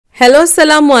Hello,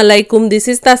 assalamu alaikum. This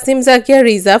is Tasnim Zakia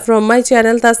Riza from my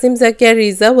channel Tasnim Zakia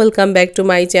Riza. Welcome back to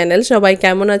my channel. সবাই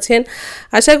কেমন আছেন?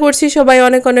 আশা করছি সবাই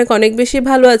অনেক বেশি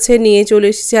ভালো আছে। নিয়ে চলে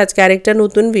এসেছি আজকে আরেকটা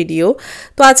নতুন ভিডিও।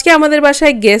 তো আজকে আমাদের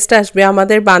বাসায় গেস্ট আসবে।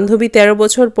 আমাদের বান্ধবী 13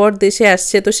 বছর পর দেশে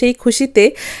আসছে। তো সেই খুশিতে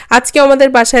আজকে আমাদের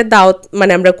বাসায় দাওয়াত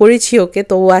মানে আমরা করেছি ওকে।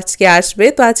 তো ও আজকে আসবে।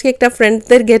 তো আজকে একটা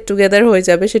ফ্রেন্ডদের গেট টুগেদার হয়ে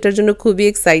যাবে। সেটার জন্য খুবই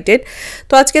এক্সাইটেড।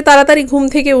 তো আজকে তাড়াতাড়ি ঘুম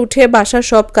থেকে উঠে বাসার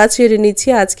সব কাজ সেরে নিচ্ছি।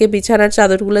 আজকে বিছানার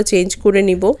চাদরগুলো চেঞ্জ করে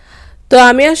নিব। তো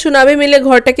আমি আর সুনাবে মিলে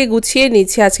ঘরটাকে গুছিয়ে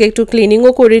নিচ্ছি। আজকে একটু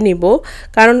ক্লিনিংও করে নিব,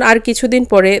 কারণ আর কিছুদিন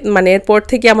পরে মানে এরপর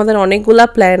থেকে আমাদের অনেকগুলা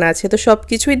প্ল্যান আছে। তো সব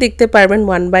কিছুই দেখতে পারবেন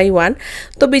ওয়ান বাই ওয়ান।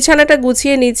 তো বিছানাটা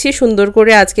গুছিয়ে নিচ্ছি সুন্দর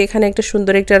করে। আজকে এখানে একটা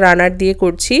সুন্দর একটা রানার দিয়ে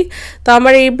করছি। তো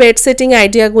আমার এই বেড সেটিং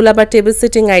আইডিয়াগুলো বা টেবিল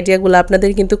সেটিং আইডিয়াগুলো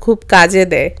আপনাদের কিন্তু খুব কাজে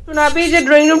দেয়। সুনাবি যে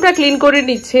ড্রয়িং রুমটা ক্লিন করে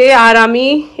নিচ্ছে আর আমি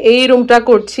এই রুমটা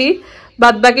করছি।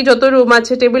 বাদ বাকি যত রুম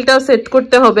আছে টেবিলটাও সেট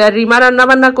করতে হবে। আর রিমা রান্না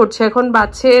বান্না করছে। এখন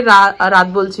বাজছে রাত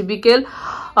বলছি বিকেল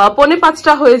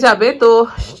 4:45 হয়ে যাবে। তো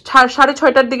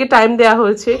 6:30টার দিকে টাইম দেয়া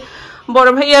হয়েছে। বড়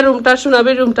ভাইয়া রুমটা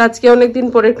সুনাবের রুমটা আজকে অনেকদিন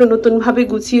পরে একটু নতুন ভাবে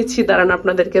গুছিয়েছি। দাঁড়ান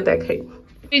আপনাদেরকে দেখাই।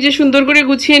 এই যে সুন্দর করে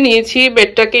গুছিয়ে নিয়েছি।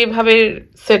 বেডটাকে এইভাবে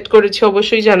সেট করেছি,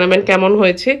 অবশ্যই জানাবেন কেমন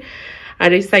হয়েছে। আর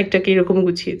এই সাইডটাকে এরকম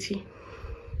গুছিয়েছি,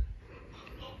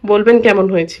 বলবেন কেমন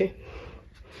হয়েছে।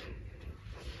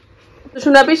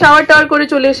 সুনাবি শাওয়ার টাওয়ার করে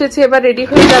চলে এসেছে, এবার রেডি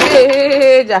হয়ে যাবে।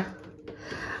 যা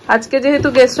আজকে যেহেতু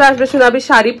গেস্টরা আসবে সুনাবি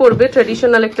শাড়ি পরবে,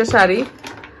 ট্রেডিশনাল একটা শাড়ি,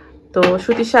 তো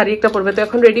সুতির শাড়ি একটা পরবে। তো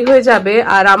এখন রেডি হয়ে যাবে।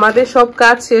 আর আমাদের সব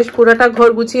কাজ শেষ, পুরাটা ঘর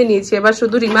গুছিয়ে নিয়েছি। এবার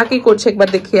শুধু রিমা কি করছে একবার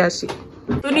দেখিয়ে আসি।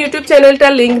 নতুন ইউটিউব চ্যানেলটা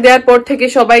লিংক দেওয়ার পর থেকে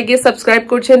সবাই গিয়ে সাবস্ক্রাইব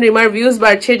করছেন। রিমার ভিউজ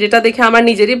বাড়ছে, যেটা দেখে আমার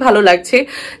নিজেরই ভালো লাগছে।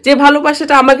 যে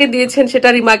ভালোবাসাটা আমাকে দিয়েছেন সেটা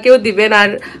রিমাকেও দিবেন। আর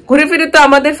ঘুরে ফিরে তো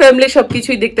আমাদের ফ্যামিলি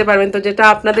সবকিছুই দেখতে পারবেন, তো যেটা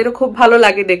আপনাদেরও খুব ভালো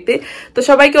লাগে দেখতে। তো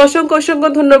সবাইকে অসংখ্য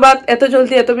ধন্যবাদ এত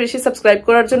জলদি এত বেশি সাবস্ক্রাইব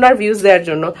করার জন্য আর ভিউজ দেওয়ার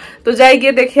জন্য। তো যাই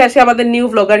গিয়ে দেখে আসি আমাদের নিউ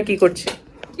ব্লগার কি করছে।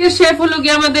 শেফ হলো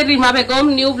গিয়ে আমাদের রিমা বেগম,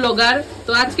 নিউ ব্লগার।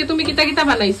 তো আজকে তুমি কিতা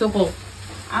বানাইছো?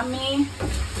 আমি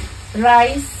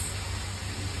রাইস,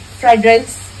 ফ্রাইড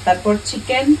রাইস, তারপর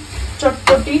চিকেন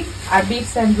চটপটি আর বিফ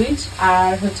স্যান্ডউইচ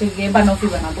আর হচ্ছে গিয়ে বানফি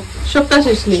বানাবো। সবটা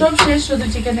শেষ নেই, সব শেষ, শুধু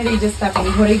চিকেনের এই যে স্টাফিং।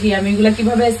 ঘরে গিয়ে আমি এগুলা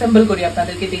কিভাবে অ্যাসেম্বল করি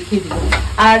আপনাদেরকে দেখিয়ে দিব।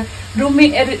 আর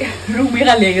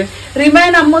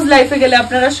রিমায়ন আম্মুজ লাইফে গেলে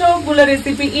আপনারা সবগুলো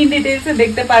রেসিপি ইন ডিটেইলসে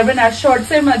দেখতে পারবেন। আর শর্টস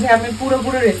এর মাঝে আমি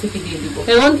পুরো রেসিপি দিয়ে দিব।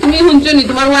 এখন তুমি শুনছনি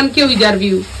তোমার 1K উইজার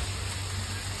ভিউ।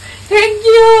 Thank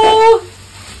you.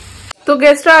 তো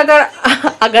গেস্টরা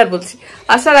আগার বলছি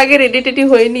আসার আগে রেডি টেডি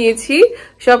হয়ে নিয়েছি।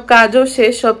 সব কাজও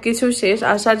শেষ, সবকিছু শেষ।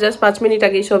 আসার জাস্ট 5 মিনিট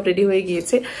আগেই সব রেডি হয়ে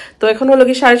গিয়েছে। তো এখন হলো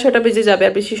কি 6:30 বেজে যাবে,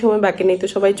 আর বেশি সময় বাকি নেই। তো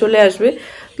সবাই চলে আসবে।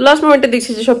 লাস্ট মোমেন্টে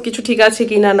দেখছি যে সবকিছু ঠিক আছে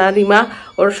কিনা। না, রিমা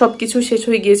ওর সবকিছু শেষ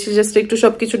হয়ে গিয়েছে, জাস্ট একটু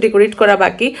সবকিছু ডেকোরেট করা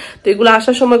বাকি। তো এগুলো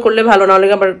আসার সময় করলে ভালো, না হলে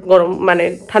আবার গরম মানে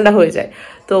ঠান্ডা হয়ে যায়।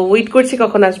 তো ওয়েট করছি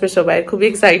কখন আসবে সবাই, খুবই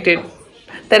এক্সাইটেড।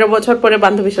 13 বছর পরে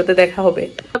বান্ধবীর সাথে দেখা হবে।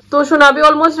 তো সোনাবি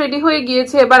অলমোস্ট রেডি হয়ে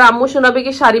গিয়েছে। এবার আম্মু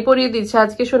সোনাবিকে শাড়ি পরিয়ে দিচ্ছে।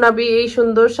 আজকে সোনাবি এই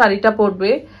সুন্দর শাড়িটা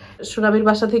পরবে, সোনাবির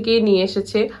বাসা থেকেই নিয়ে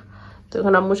এসেছে। তো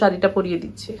এখন আম্মু শাড়িটা পরিয়ে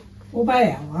দিচ্ছে।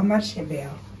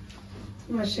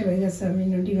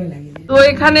 তো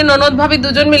এখানে ননদ ভাবি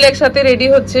দুজন মিলে একসাথে রেডি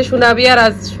হচ্ছে। সোনাবি আর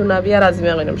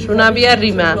আজিমা ম্যাডাম, সোনাবি আর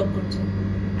রিমা।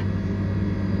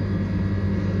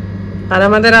 আর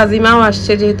আমাদের আজিমাও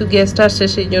আসছে, যেহেতু গেস্ট আসছে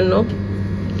সেই জন্য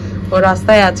ও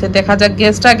রাস্তায় আছে। দেখা যাক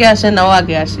গেস্ট আগে আসে না ও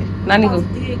আগে আসে। নানি গো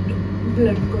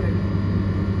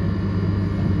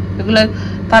এগুলা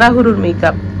তাড়াহুড়োর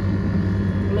মেকআপ,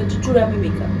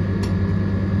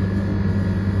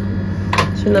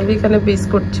 সোনাবি এখানে বেস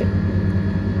করছে।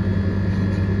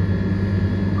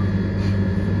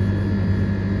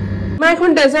 এখন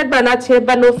ডেজার্ট বানাচ্ছে।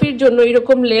 বানফির জন্য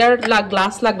এরকম লেয়ার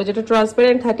গ্লাস লাগবে, যেটা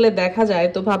ট্রান্সপারেন্ট থাকলে দেখা যায়।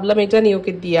 তো ভাবলাম এটা নিয়ে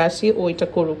ওকে দিয়ে আসি, ওইটা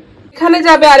করুক। এখানে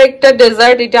যাবে আরেকটা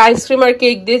ডেজার্ট, এটা আইসক্রিম আর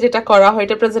কেক দিয়ে যেটা করা হয়।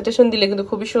 এটা প্রেজেন্টেশন দিলে কিন্তু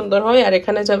খুবই সুন্দর হয়। আর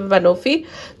এখানে যাবে বানফি।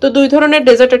 তো 2 ধরনের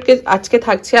ডেজার্ট আজকে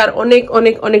থাকছে। আর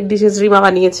অনেক ডিশেস রিমা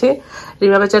বানিয়েছে।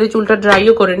 রিমা বেচারি চুলটা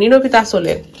ড্রাইও করে নিন কি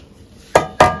আসলে।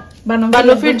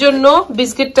 বানফির জন্য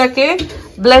বিস্কিটটাকে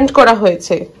ব্লেন্ড করা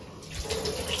হয়েছে।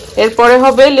 এরপরে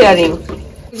হবে লেয়ারিং।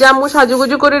 জাম্মু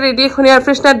সাজুগুজু করে রেডি, এখন এয়ার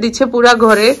ফ্রেশনার দিচ্ছে পুরা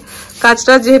ঘরে।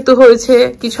 কাজটা যেহেতু হয়েছে,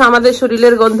 কিছু আমাদের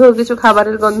শরীরের গন্ধ, কিছু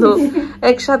খাবারের গন্ধ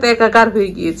একসাথে একাকার হয়ে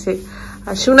গিয়েছে।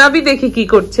 আর সুনাবি দেখি কি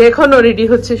করছে, এখনো রেডি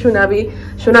হচ্ছে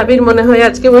সুনাবির মনে হয়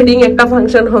আজকে ওয়েডিং একটা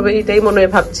ফাংশন হবে, এটাই মনে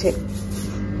হয় ভাবছে।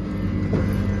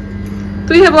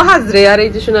 তুই হবো হাজরে। আর এই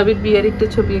যে সুনাবির বিয়ের একটা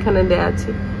ছবি এখানে দেয়া আছে।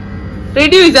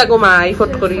 রেডি হয়ে যাগো মা, এই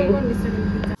ফট করি।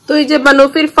 তো এই যে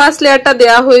বানফির ফার্স্ট লেয়ারটা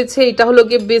দেয়া হয়েছে। এটা হলো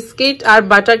গিয়ে বিস্কিট আর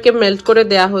বাটারকে মেল্ট করে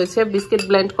দেয়া হয়েছে। বিস্কিট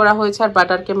ব্লেন্ড করা হয়েছে আর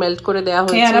বাটারকে মেল্ট করে দেয়া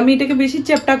হয়েছে। আর আমি এটাকে বেশি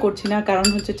চ্যাপটা করছি না, কারণ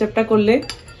হচ্ছে চ্যাপটা করলে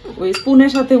ওই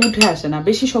স্পুনের সাথে উঠে আসে না,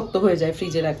 বেশি শক্ত হয়ে যায়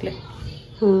ফ্রিজে রাখলে।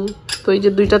 তো এই যে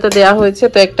দুইটাতে দেয়া হয়েছে,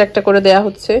 তো একটা একটা করে দেয়া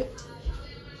হচ্ছে।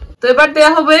 তো এবার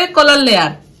দেয়া হবে কলার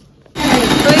লেয়ার।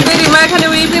 তো এই যে রিমা এখানে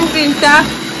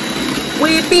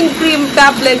হুইপিং ক্রিমটা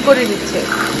ব্লেন্ড করে নিচ্ছে,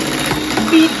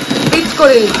 বিট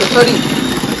করে নিচ্ছে, সরি।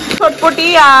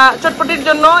 চটপটির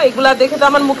জন্য এগুলা দেখে তো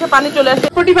আমার মুখে পানি চলে আসে।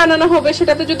 চটপটি বানানো হবে,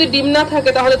 সেটাতে যদি ডিম না থাকে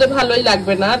তাহলে তো ভালোই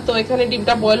লাগবে না। তো এখানে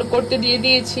ডিমটা বয়েল করতে দিয়ে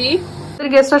দিয়েছি।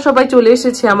 গেস্টরা সবাই চলে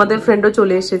এসেছে, আমাদের ফ্রেন্ডও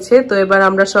চলে এসেছে। তো এবার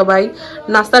আমরা সবাই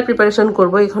নাস্তার প্রিপারেশন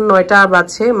করব। এখন 9টা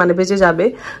বাজছে, মানে বেজে যাবে।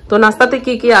 তো নাস্তাতে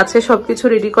কি কি আছে সবকিছু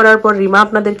রেডি করার পর রিমা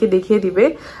আপনাদেরকে দেখিয়ে দিবে।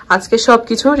 আজকে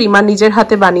সবকিছু রিমা নিজের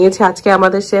হাতে বানিয়েছে। আজকে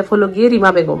আমাদের শেফ হলো গিয়ে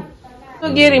রিমা বেগম। তো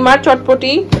গিয়ে রিমার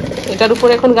চটপটি, এটার উপর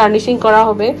এখন গার্নিশিং করা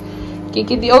হবে। কি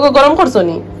কি দিয়ে গরম করছো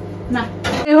নি না?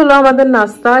 এই হলো আমাদের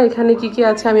নাস্তা। এখানে কি কি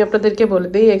আছে আমি আপনাদেরকে বলে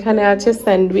দিই। এখানে আছে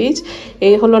স্যান্ডউইচ,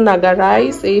 এই হলো নাগা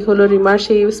রাইস, এই হলো রিমার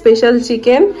সেই স্পেশাল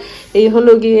চিকেন, এই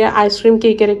হলো গিয়ে আইসক্রিম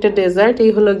কেকের একটা ডেজার্ট,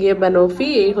 এই হলো গিয়ে বানোফি,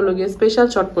 এই হলো গিয়ে স্পেশাল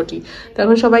চটপটি। তো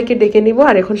এখন সবাইকে ডেকে নিব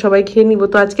আর এখন সবাই খেয়ে নিব।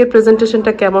 তো আজকের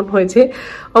প্রেজেন্টেশনটা কেমন হয়েছে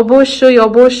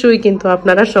অবশ্যই কিন্তু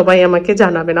আপনারা সবাই আমাকে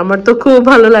জানাবেন। আমার তো খুব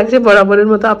ভালো লাগছে বরাবরের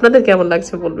মতো। আপনাদের কেমন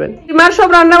লাগছে বলবেন। রিমার সব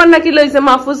রান্না বান্না কি লইছে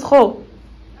মাহফুজ খো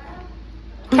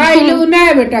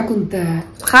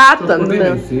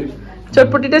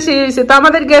চটপটিটা সেই হয়েছে। তো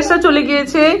আমাদের গ্যাসটা চলে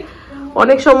গিয়েছে,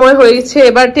 অনেক সময় হয়েছে।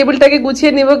 এবার টেবিলটাকে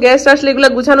গুছিয়ে নিব। গ্যাস আসলে এগুলা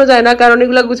গুছানো যায় না, কারণ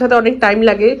এগুলা গুছাতে অনেক টাইম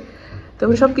লাগে।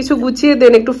 তখন সবকিছু গুছিয়ে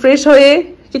দেন, একটু ফ্রেশ হয়ে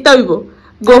কিতা হইব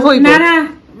গো হইব না।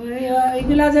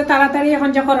 এগুলা যে তাড়াতাড়ি এখন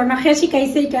যে করো না, খেয়ে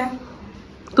শিখাইছে এটা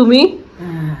তুমি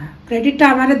ক্রেডিটটা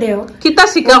আমারে দেও। কিতা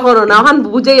শিখা করো না, এখন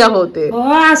বুঝাইয়া হতে। ও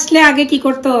আসলে আগে কি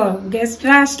করতো,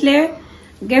 গেস্টরা আসলে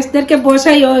গেস্টদেরকে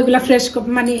বসাই ওইগুলা ফ্রেশ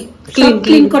মানে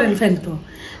ক্লিন করে ফেলতো।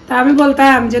 তা আমি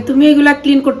বলতাম যে তুমি এগুলা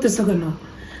ক্লিন করতেছো কেন,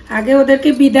 আগে ওদেরকে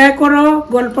বিদায় করো,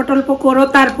 গল্প টল্প করো,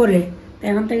 তারপরে।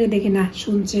 এখন থেকে দেখি না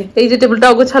শুনছে। এই যে টেবিলটা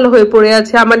অগোছালো হয়ে পড়ে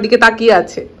আছে, আমার দিকে তাকিয়ে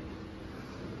আছে।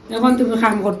 এখন তুমি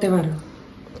কাম করতে পারো।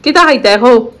 কিতা খাইতে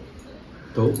হো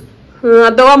তো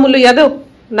দেওয়া মূল্য ইয়া দেও।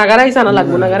 নাগা রাইস আনা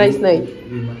লাগবো, নাগা রাইস নাই।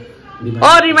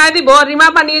 ও রিমা দিব, রিমা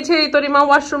বানিয়েছে। তো রিমা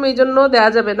ওয়াশরুম, এই জন্য দেওয়া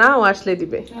যাবে না, ও আসলে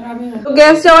দিবে।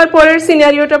 গ্যাস যাওয়ার পরের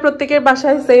সিনারিওটা প্রত্যেকের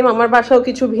বাসায় সেম, আমার বাসাও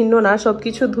কিছু ভিন্ন না।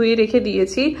 সবকিছু ধুয়ে রেখে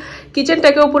দিয়েছি,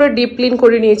 কিচেনটাকেও পুরো ডিপ ক্লিন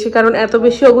করে নিয়েছি, কারণ এত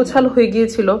বেশি অগোছাল হয়ে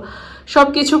গিয়েছিল।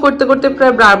 সবকিছু করতে করতে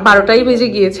প্রায় 12টাই বেজে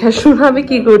গিয়েছে। আর শুনে আমি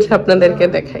কি করছি আপনাদেরকে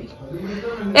দেখাই।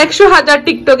 100,000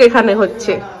 টিকটক এখানে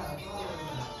হচ্ছে।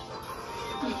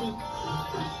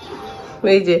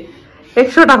 এই যে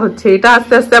 100টা হচ্ছে, এটা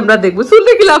আস্তে আস্তে আমরা দেখবো।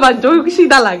 চুলতে কি লাভ আছে,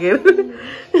 সিধা লাগে।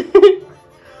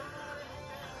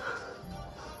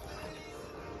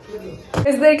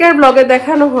 ব্লগে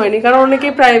দেখানো হয়নি, কারণ অনেকে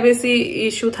প্রাইভেসি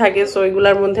ইস্যু থাকে, সো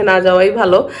এগুলার মধ্যে না যাওয়াই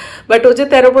ভালো। বাট ও যে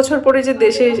 13 বছর পরে যে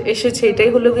দেশে এসেছে, এটাই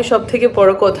হলো কি সব থেকে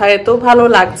বড় কথা। এত ভালো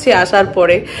লাগছে আসার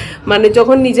পরে, মানে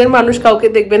যখন নিজের মানুষ কাউকে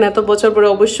দেখবেন এত বছর পরে,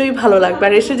 অবশ্যই ভালো লাগবে।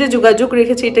 আর এসে যে যোগাযোগ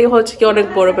রেখেছে, এটাই হচ্ছে কি অনেক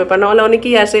বড় ব্যাপার। নাহলে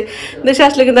অনেকেই আসে, দেশে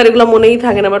আসলে কিন্তু আর এগুলো মনেই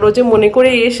থাকে না। বাট ও যে মনে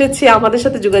করে এসেছে, আমাদের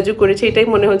সাথে যোগাযোগ করেছে, এটাই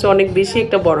মনে হচ্ছে অনেক বেশি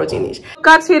একটা বড় জিনিস।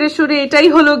 কাজ ছেড়ে সুরে এটাই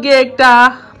হলো গিয়ে একটা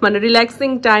মানে রিল্যাক্সিং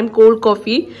টাইম। কোল্ড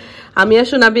কফি আমি আর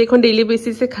সোনাবি এখন ডেইলি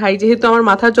বেসিসে খাই, যেহেতু আমার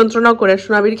মাথার যন্ত্রণাও করে।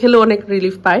 সোনাবির খেলেও অনেক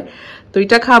রিলিফ পায়। তো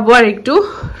এটা খাবো আর একটু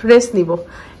রেস্ট নিব।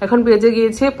 এখন বেজে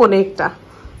গিয়েছে 1:45।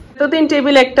 এতদিন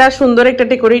টেবিল একটা সুন্দর একটা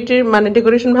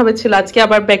ডেকোরেশন ভাবে ছিল, আজকে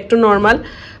আবার ব্যাক টু নর্মাল।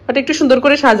 বাট একটু সুন্দর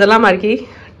করে সাজালাম আর কি,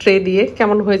 ট্রে দিয়ে।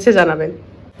 কেমন হয়েছে জানাবেন।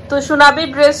 তো সোনাবি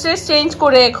ড্রেস চেঞ্জ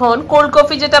করে এখন কোল্ড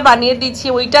কফি যেটা বানিয়ে দিচ্ছি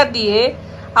ওইটা দিয়ে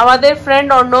আমাদের ফ্রেন্ড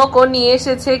অর্ণকও নিয়ে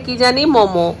এসেছে কি জানি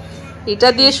মোমো। এটা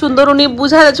দিয়ে সুন্দর, উনি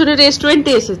বুঝা যাচ্ছে উনি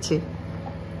রেস্টুরেন্টে এসেছে,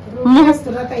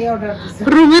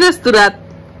 রুমি রেস্তোরাঁত।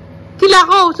 কি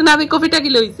লাগো সোনাবি, কফিটা কি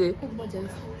লইছে?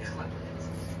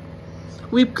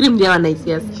 হুইপ ক্রিম দিয়ে বানাইছি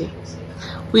আজকে।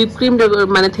 হুইপ ক্রিম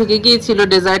মানে থেকে গিয়েছিল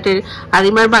ডেজার্টের। আর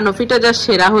রিমার বানোফিটা যা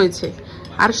সেরা হয়েছে।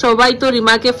 আর সবাই তো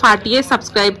রিমাকে ফাটিয়ে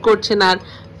সাবস্ক্রাইব করছেন আর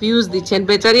ভিউজ দিচ্ছেন।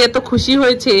 বেচারি এত খুশি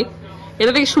হয়েছে,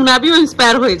 এটা থেকে সোনাবিও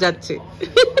ইন্সপায়ার হয়ে যাচ্ছে।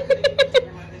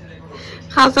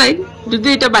 খাসাই যদি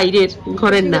এটা বাইরের,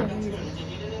 ঘরের না।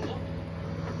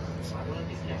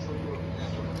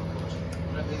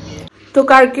 তো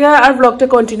কালকে আর ব্লগটা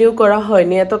কন্টিনিউ করা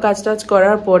হয়নি, এত কাজ টাজ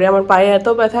করার পরে আমার পায়ে এত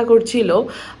ব্যথা করছিল।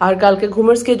 আর কালকে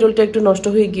ঘুমের স্কেডিউলটা একটু নষ্ট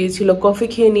হয়ে গিয়েছিল। কফি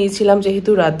খেয়ে নিয়েছিলাম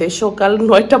যেহেতু রাতে, সকাল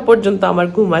 9টা পর্যন্ত আমার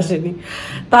ঘুম আসেনি।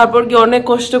 তারপর কি অনেক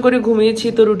কষ্ট করে ঘুমিয়েছি,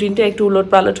 তো রুটিনটা একটু উলট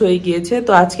পালট হয়ে গিয়েছে।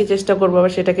 তো আজকে চেষ্টা করবো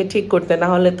আবার সেটাকে ঠিক করতে, না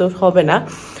হলে তো হবে না।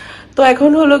 তো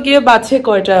এখন হলো গিয়ে বাজে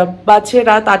কয়টা, বাজে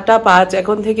রাত 8:05।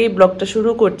 এখন থেকেই ব্লগটা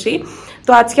শুরু করছি।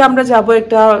 তো আজকে আমরা যাব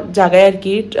একটা জায়গায় আর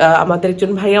কি, আমাদের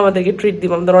একজন ভাই আমাদেরকে ট্রিট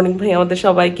দিবে, আমাদের অনেক ভাই আমাদের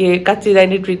সবাইকে কাচ্চি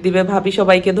রাইনি ট্রিট দিবে। ভাবি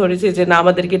সবাইকে ধরেছে যে না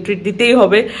আমাদেরকে ট্রিট দিতেই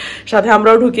হবে, সাথে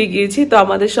আমরাও ঢুকে গিয়েছি, তো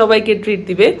আমাদের সবাইকে ট্রিট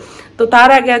দিবে। তো তার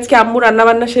আগে আজকে আম্মু রান্না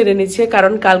বান্না সেরে নিচ্ছে,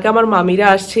 কারণ কালকে আমার মামিরা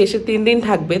আসছে, এসে 3 দিন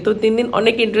থাকবে। তো 3 দিন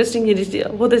অনেক ইন্টারেস্টিং জিনিস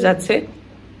হতে যাচ্ছে।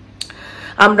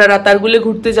 আমরা রাতারগুলে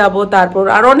ঘুরতে যাব, তারপর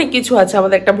আর অনেক কিছু আছে,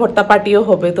 আমাদের একটা ভর্তা পার্টিও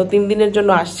হবে। তো 3 দিনের জন্য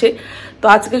আসছে। তো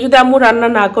আজকে যদি আম্মু রান্না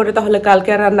না করে তাহলে কালকে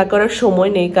আর রান্না করার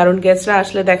সময় নেই, কারণ গেস্টরা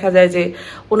আসলে দেখা যায় যে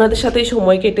ওনাদের সাথেই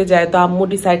সময় কেটে যায়। তো আম্মু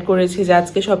ডিসাইড করেছে যে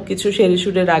আজকে সবকিছু সেরে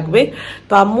সুরে রাখবে।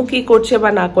 তো আম্মু কি করছে বা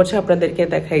না করছে আপনাদেরকে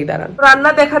দেখাই দাঁড়ান।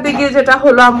 রান্না দেখাতে গিয়ে যেটা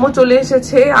হলো, আম্মু চলে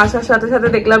এসেছে, আসার সাথে সাথে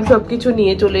দেখলাম সবকিছু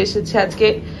নিয়ে চলে এসেছে। আজকে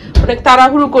অনেক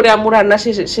তাড়াহুড়ো করে আম্মু রান্না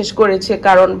শেষ করেছে,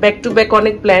 কারণ ব্যাক টু ব্যাক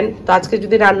অনেক প্ল্যান। তো আজকে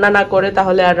যদি রান্না না করে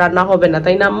তাহলে আর রান্না হবে না,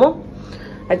 তাই না আম্মু?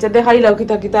 আচ্ছা দেখাই লাও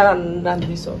কিতা কিতা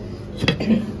রান্ধিস।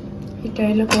 এটা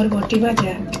হলো বরবটি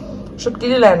ভাজা, শুটকি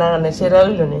দিলে না গানে সেরা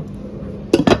হইল না।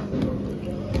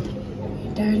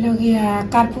 এটা হলো গিয়া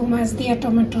কার্পু মাছ দিয়ে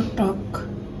টমেটোর টক।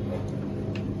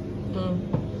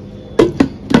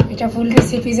 এটা ফুল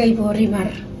রেসিপি যাইব রিমার।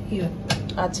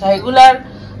 আচ্ছা, এগুলার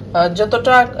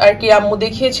যতটা আর কি আম্মু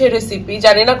দেখিয়েছে রেসিপি,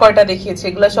 জানি না কয়টা দেখিয়েছে,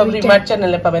 এগুলা সব রিমার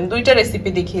চ্যানেলে পাবেন। 2টা রেসিপি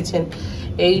দেখিয়েছেন,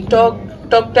 এই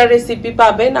টকটার রেসিপি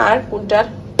পাবেন, আর কোনটার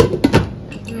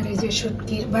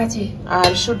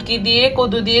আর শুটকি দিয়ে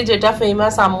কদু দিয়ে যেটা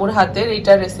ফেমাস আম্মুর হাতের,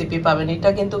 এটা রেসিপি পাবেন। এটা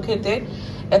কিন্তু খেতে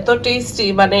এত টেস্টি,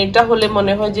 মানে এটা হলে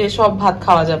মনে হয় যে সব ভাত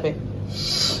খাওয়া যাবে।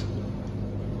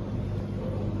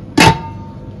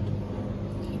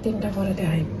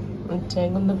 আচ্ছা,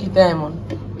 এখন তো কিতা এমন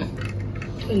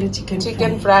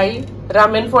চিকেন ফ্রাই,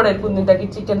 রামেন ফোড়ের কোনদিনটা কি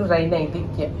চিকেন ফ্রাই নাই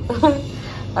দেখিয়া।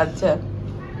 আচ্ছা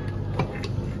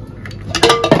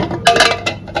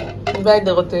ভাই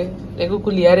দেখতে এগু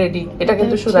কুলিয়া রেডি। এটা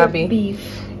কিন্তু সুরাবি,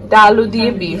 এটা আলু দিয়ে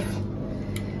বিফ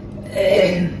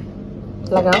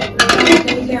লাগাও।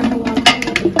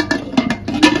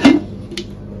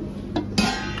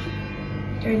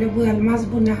 বোয়াল মাছ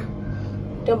ভুনা,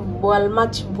 এটা বোয়াল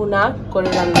মাছ ভুনা করে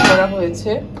রান্না করা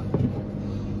হয়েছে।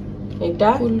 এটা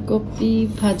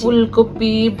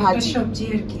ফুলকপি ভাজি, সবজি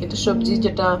আর কি, এটা সবজি,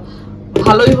 যেটা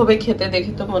ভালোই হবে খেতে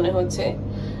দেখে তো মনে হচ্ছে।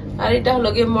 আর এটা হলো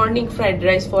গিয়ে মর্নিং ফ্রাইড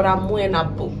রাইস ফর আম্মু এন্ড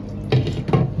আব্বু।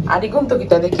 আর এখন তো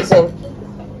কিটা দেখিছেন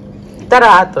তারা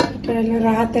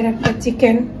রাতের একটা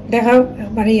চিকেন দেখাও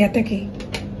একবার ইয়াতে কি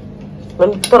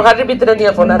তরকারির ভিতরে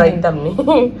দিয়ে ফোনা রাইতাম নি।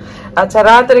 আচ্ছা,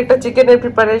 রাতের একটা চিকেনের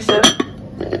প্রিপারেশন,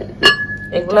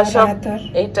 এগুলা সব।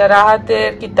 এটা রাতের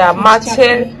কিতা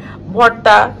মাছের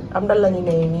ভর্তা, আমরা লাগি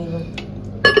নাই নি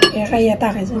একাইয়া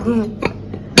তাকাইছে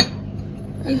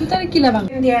এটা কি লাগাম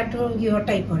দিয়া তো গিও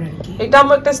টাইপের আর কি। এটা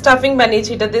আমি একটা স্টাফিং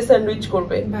বানিয়েছি, এটা দিয়ে স্যান্ডউইচ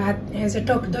করবে, ভাত এসে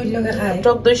টক দই লগে খায়,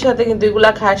 টক দইর সাথে কিন্তু এগুলা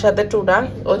খায়, সাথে টুনা।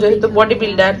 ও যেহেতু বডি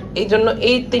বিল্ডার, এই জন্য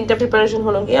এই 3টা প্রিপারেশন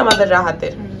হলো কি আমাদের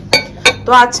রাহাতের।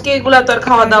 তো আজকে এগুলা তো আর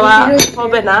খাওয়া দাওয়া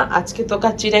হবে না, আজকে তো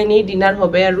কাচ্চিরাই নিয়ে ডিনার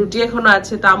হবে। আর রুটি এখনো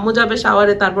আছে, তো আম্মু যাবে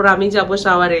শাওয়ারে, তারপর আমি যাব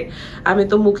শাওয়ারে। আমি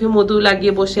তো মুখে মধু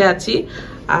লাগিয়ে বসে আছি।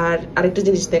 আর আরেকটা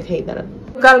জিনিস দেখাই দাঁড়ান,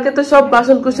 কালকে তো সব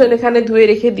বাসন কুসন এখানে ধুয়ে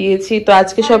রেখে দিয়েছি, তো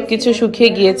আজকে সবকিছু শুকিয়ে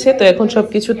গিয়েছে। তো এখন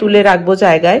সবকিছু তুলে রাখবো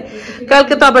জায়গায়,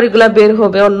 কালকে তো আবার এগুলা বের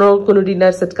হবে অন্য কোনো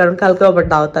ডিনার সেট, কারণ কালকে আবার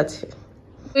দাওয়াত আছে।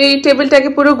 এই টেবিলটাকে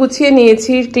পুরো গুছিয়ে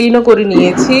নিয়েছি, ক্লিনও করে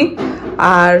নিয়েছি,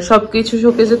 আর সবকিছু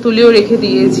শোকেসে তুলেও রেখে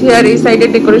দিয়েছি। আর এই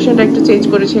সাইডের ডেকোরেশনটা একটু চেঞ্জ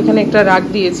করেছি, এখানে একটা রাগ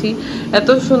দিয়েছি, এত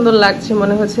সুন্দর লাগছে,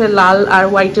 মনে হচ্ছে লাল আর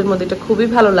হোয়াইটের মধ্যে, এটা খুবই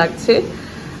ভালো লাগছে।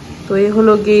 তো এই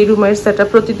হলো গিয়ে রুমের সেটআপ,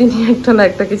 প্রতিদিনই একটা না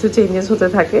একটা কিছু চেঞ্জেস হতে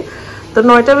থাকে। তো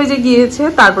 9টা বেজে গিয়েছে,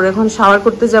 তারপর এখন শাওয়ার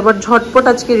করতে যাবার ঝটপট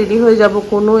আজকে রেডি হয়ে যাব,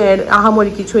 কোনো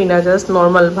আহামরি কিছুই না, জাস্ট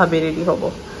নর্মাল ভাবে রেডি হব।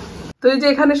 তো এই যে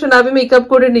এখানে সোনাবি মেকআপ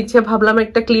করে নিচ্ছে, ভাবলাম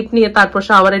একটা ক্লিপ নিয়ে তারপর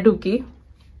শাওয়ারে ঢুকি।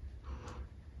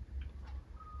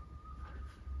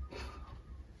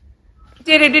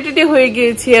 রেডি টেডি হয়ে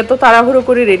গিয়েছি, এত তাড়াহুড়ো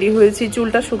করে রেডি হয়েছি,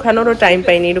 চুলটা শুকানোরও টাইম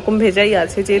পাইনি, এরকম ভেজাই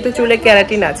আছে, যেহেতু চুলে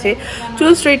ক্যারাটিন আছে,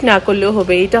 চুল স্ট্রেট না করলেও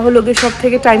হবে। এটা হলো গিয়ে সব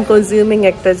থেকে টাইম কনজিউমিং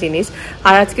একটা জিনিস।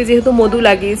 আর আজকে যেহেতু মধু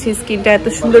লাগিয়েছি, স্কিনটা এত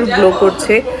সুন্দর গ্লো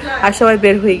করছে, আর সবাই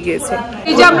বের হয়ে গিয়েছে।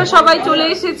 এই যে আমরা সবাই চলে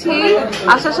এসেছি,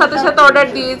 আসার সাথে সাথে অর্ডার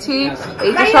দিয়েছি,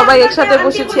 এই যে সবাই একসাথে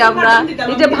বসেছি আমরা।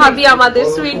 এই যে ভাবি, আমাদের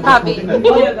সুইট ভাবি,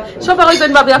 সবাই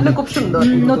বলবেন ভাবি আপনি খুব সুন্দর,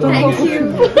 নতুন।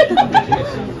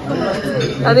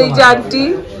 আর এই যে আন্টি,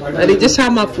 আর এই যে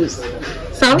শামাফুস,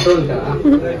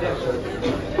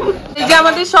 এই যে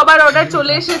আমাদের সবার অর্ডার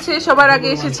চলে এসেছে। সবার আগে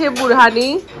এসেছে বুরহানি,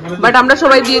 বাট আমরা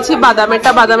সবাই দিয়েছি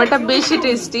বাদামেরটা, বাদামেরটা বেশি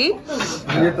টেস্টি।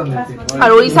 আর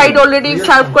ওই সাইড অলরেডি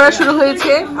সার্ভ করা শুরু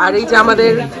হয়েছে। আর এই যে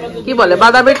আমাদের কি বলে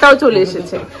বাদামেরটাও চলে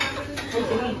এসেছে।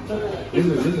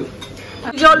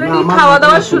 অলরেডি খাওয়া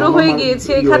দাওয়া শুরু হয়ে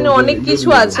গিয়েছে, এখানে অনেক কিছু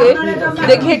আছে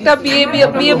দেখে একটা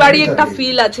বিয়ে বাড়ি একটা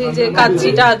ফিল আছে, যে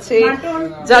কাচ্চিটা আছে,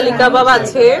 জালি কাবাব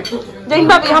আছে, যাই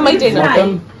ভাবি হামাই যাই না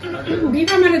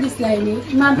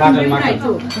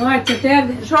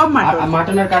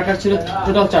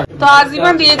তো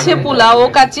আজিমা দিয়েছে পোলাও, ও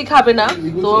কাচ্চি খাবে না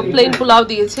তো প্লেন পোলাও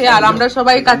দিয়েছে, আর আমরা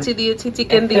সবাই কাচ্চি দিয়েছি,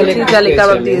 চিকেন দিয়েছি, জালি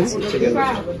কাবাব দিয়েছি।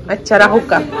 আচ্ছা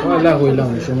রাহুকা,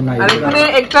 আর এখানে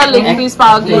একটা লেগ পিস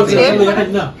পাওয়া গিয়েছে,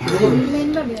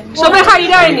 সবাই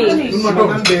হাইরায়নি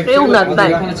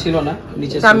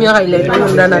আমিও হাইলাইট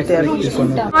নাতে।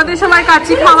 আমাদের সবাই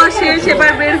কাচ্চি খাওয়া শেষ, এবার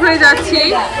বের হয়ে যাচ্ছি,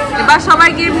 এবার সবাই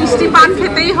গিয়ে মিষ্টি পান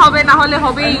খেতেই হবে, না হলে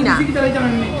হবেই না।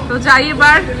 তো যাই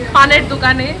এবার পানের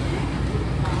দোকানে,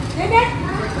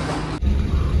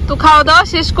 তো খাওয়া দাওয়া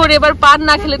শেষ করে এবার পান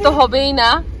না খেলে তো হবেই না।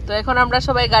 তো এখন আমরা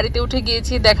সবাই গাড়িতে উঠে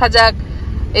গিয়েছি, দেখা যাক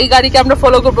এই গাড়িকে আমরা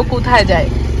ফলো করবো কোথায় যায়।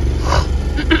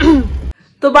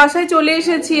 তো বাসায় চলে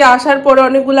এসেছি, আসার পরে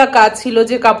অনেকগুলা কাজ ছিল,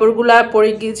 যে কাপড়গুলা পরে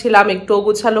গিয়েছিলাম একটু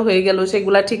অগোছালো হয়ে গেল,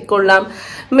 সেগুলা ঠিক করলাম,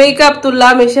 মেকআপ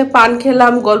তুললাম, এসে পান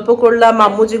খেলাম, গল্প করলাম,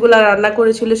 আম্মু যেগুলা রান্না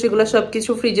করেছিল সেগুলো সবকিছু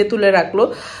ফ্রিজে তুলে রাখলো।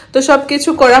 তো সবকিছু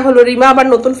করা হলো। রিমা আবার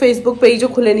নতুন ফেসবুক পেজও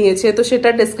খুলে নিয়েছে, তো সেটা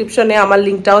ডেসক্রিপশনে আমার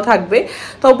লিঙ্কটাও থাকবে,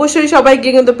 তো অবশ্যই সবাই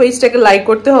গিয়ে কিন্তু পেজটাকে লাইক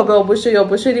করতে হবে অবশ্যই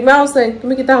অবশ্যই। রিমা হোসেন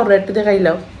তুমি কি তাহলে একটু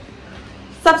দেখাইলাও,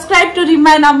 subscribe to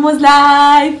Rima and আম্মুজ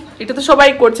life. এটা তো সবাই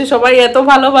করছে, সবাই এত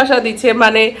ভালোবাসা দিচ্ছে,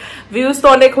 মানে ভিউজ তো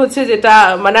অনেক হচ্ছে, যেটা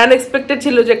মানে আনএক্সপেক্টেড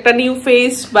ছিল যে একটা নিউ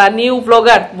ফেস বা নিউ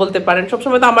ব্লগার বলতে পারেন।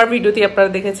 সবসময় তো আমার ভিডিওতে আপনারা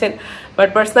দেখেছেন, বাট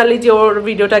পার্সোনালি যে ওর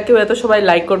ভিডিওটাকেও এত সবাই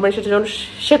লাইক করবেন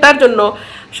সেটার জন্য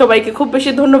সবাইকে খুব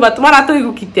বেশি ধন্যবাদ। তোমার আতই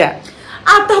গুকিতা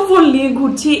আতা ফল নিয়ে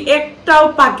ঘুরছি, একটাও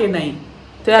পাকে নাই,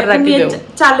 তো আর রাখি দাও,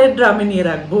 চালের ড্রামে নিয়ে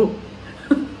রাখবো।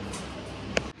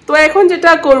 তো এখন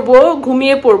যেটা করব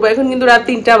ঘুমিয়ে পড়বো, এখন কিন্তু রাত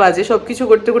 3টা বাজে, সবকিছু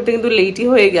করতে করতে কিন্তু লেটই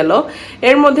হয়ে গেল।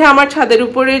 এর মধ্যে আমার ছাদের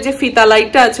উপরে যে ফিতা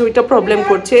লাইটটা আছে ওইটা প্রবলেম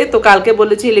করছে, তো কালকে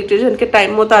বলেছি ইলেকট্রিশিয়ানকে টাইম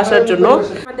মতো আসার জন্য।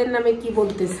 আমাদের নামে কি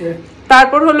বলতেছে,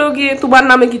 তারপর হলো গিয়ে তোমার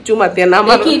নামে কিচ্ছু মাতিয়া না,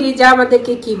 আমার রিজা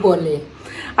আমাদেরকে কি বলে।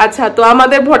 আচ্ছা, তো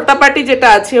আমাদের ভর্তা পার্টি যেটা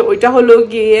আছে ওইটা হলো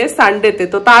গিয়ে সানডেতে,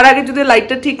 তো তার আগে যদি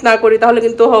লাইটটা ঠিক না করি তাহলে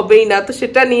কিন্তু হবেই না, তো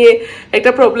সেটা নিয়ে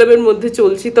একটা প্রবলেমের মধ্যে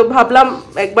চলছি। তো ভাবলাম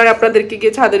একবার আপনাদেরকে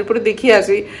গিয়ে ছাদের উপরে দেখিয়ে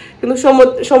আসি, কিন্তু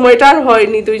সময়টা আর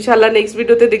হয়নি, তো ইনশাল্লাহ নেক্সট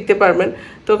ভিডিওতে দেখতে পারবেন।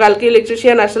 তো কালকে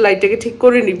ইলেকট্রিশিয়ান আসলে লাইটটাকে ঠিক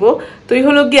করে নিব। তো এই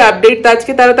হলো গিয়ে আপডেট।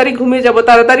 আজকে তাড়াতাড়ি ঘুমিয়ে যাব,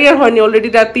 তাড়াতাড়ি আর হয়নি, অলরেডি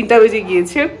রাত 3টা বেজে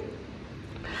গিয়েছে,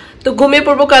 তো ঘুমিয়ে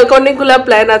পড়বো। কালকে অনেকগুলা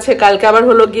প্ল্যান আছে, কালকে আবার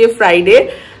হলো গিয়ে ফ্রাইডে।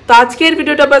 তো আজকের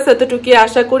ভিডিওটা বাস এতটুকুই,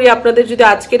 আশা করি আপনাদের যদি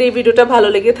আজকের এই ভিডিওটা ভালো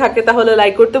লেগে থাকে তাহলে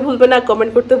লাইক করতে ভুলবেন না,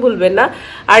 কমেন্ট করতে ভুলবেন না,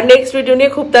 আর নেক্সট ভিডিও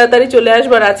নিয়ে খুব তাড়াতাড়ি চলে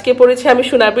আসবো। আর আজকে পরেছি আমি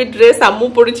সোনাবির ড্রেস, আম্মু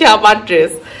পরেছি আমার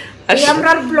ড্রেস।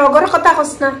 আমরা ব্লগের কথা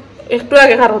কস না, একটু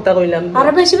আগে কার কথা কইলাম,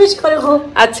 আরো বেশি বেশি করে গো।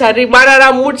 আচ্ছা, রিমার আর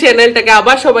আম্মুর চ্যানেলটাকে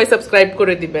আবার সবাই সাবস্ক্রাইব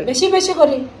করে দিবেন, বেশি বেশি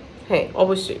করে। হ্যাঁ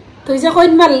অবশ্যই। তুই যে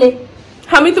কইন মারলে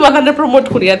আমি তোমাকে প্রমোট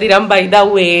করিয়া দিলাম বাই দা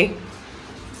ওয়ে।